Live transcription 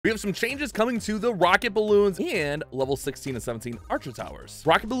We have some changes coming to the rocket balloons and level 16 and 17 archer towers.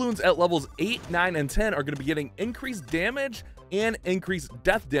 Rocket balloons at levels 8, 9, and 10 are going to be getting increased damage and increased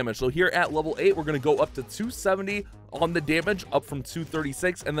death damage. So here at level 8, we're going to go up to 270 on the damage, up from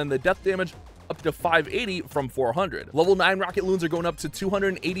 236, and then the death damage up to 580 from 400. Level 9 rocket balloons are going up to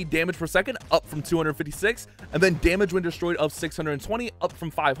 280 damage per second, up from 256, and then damage when destroyed of 620, up from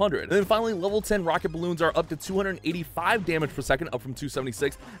 500. And then finally, level 10 rocket balloons are up to 285 damage per second, up from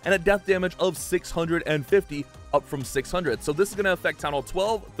 276, and a death damage of 650, up from 600. So this is going to affect Town Hall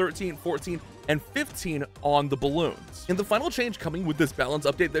 12, 13, 14, and 15 on the balloons. And the final change coming with this balance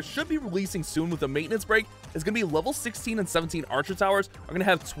update that should be releasing soon with a maintenance break is going to be level 16 and 17 archer towers are going to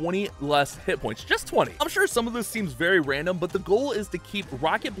have 20 less hit points, just 20. I'm sure some of this seems very random, but the goal is to keep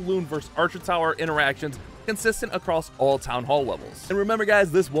rocket balloon versus archer tower interactions consistent across all Town Hall levels. And remember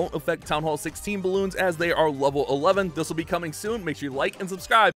guys, this won't affect Town Hall 16 balloons as they are level 11. This will be coming soon. Make sure you like and subscribe.